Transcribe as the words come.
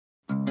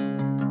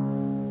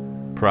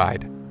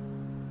pride,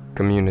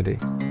 community,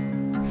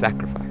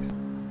 sacrifice.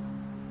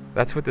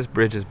 That's what this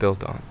bridge is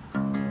built on.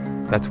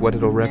 That's what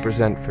it'll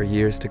represent for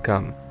years to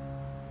come.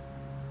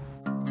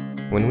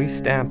 When we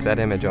stamp that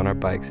image on our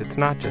bikes, it's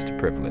not just a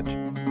privilege.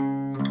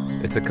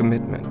 It's a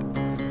commitment.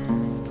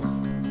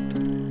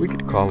 We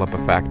could call up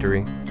a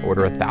factory,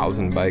 order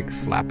 1,000 bikes,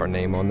 slap our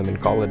name on them,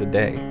 and call it a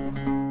day.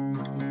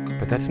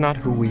 But that's not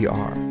who we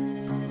are.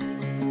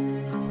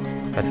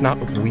 That's not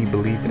what we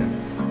believe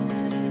in.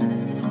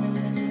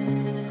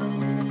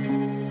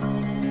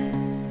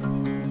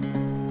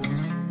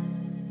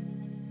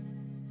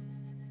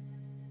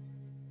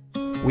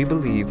 We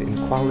believe in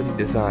quality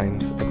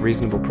designs at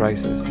reasonable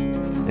prices,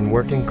 in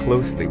working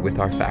closely with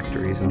our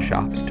factories and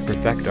shops to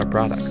perfect our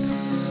products.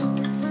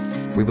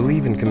 We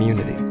believe in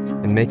community,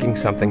 in making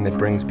something that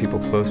brings people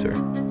closer.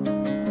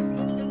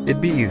 It'd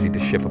be easy to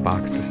ship a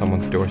box to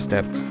someone's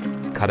doorstep,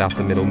 cut out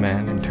the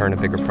middleman, and turn a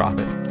bigger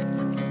profit.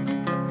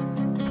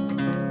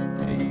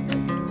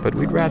 But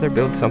we'd rather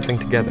build something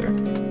together.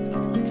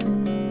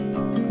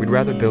 We'd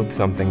rather build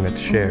something that's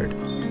shared.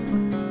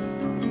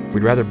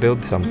 We'd rather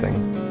build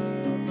something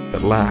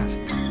that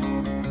lasts.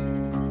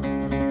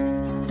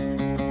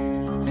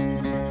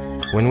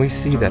 When we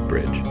see that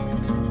bridge,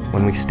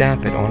 when we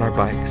stamp it on our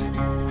bikes,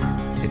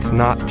 it's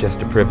not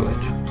just a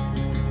privilege.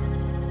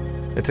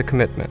 It's a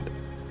commitment.